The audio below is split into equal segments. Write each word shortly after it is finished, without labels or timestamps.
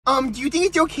Do you think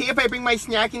it's okay if I bring my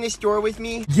snack in the store with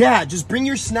me? Yeah, just bring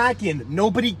your snack in.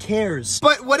 Nobody cares.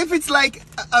 But what if it's like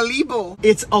illegal?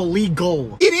 It's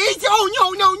illegal. It is?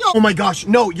 Oh, no. Oh my gosh,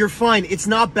 no, you're fine. It's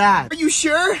not bad. Are you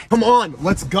sure? Come on,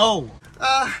 let's go.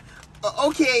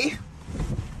 Okay.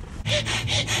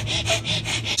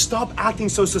 Stop acting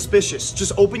so suspicious.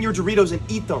 Just open your Doritos and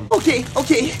eat them. Okay.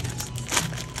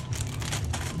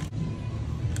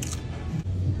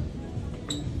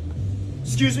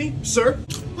 Excuse me, sir?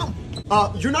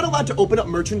 You're not allowed to open up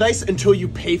merchandise until you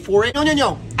pay for it.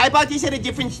 No. I bought this at a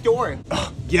different store.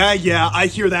 Yeah, I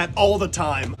hear that all the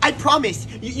time. I promise.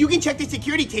 You can check the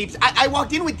security tapes. I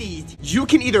walked in with these. You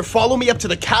can either follow me up to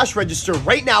the cash register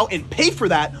right now and pay for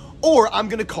that, or I'm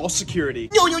gonna call security.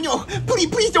 No.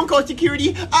 Please don't call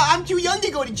security. I'm too young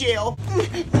to go to jail.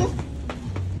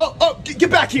 Get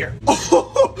back here.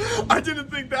 Oh, I didn't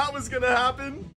think that was gonna happen.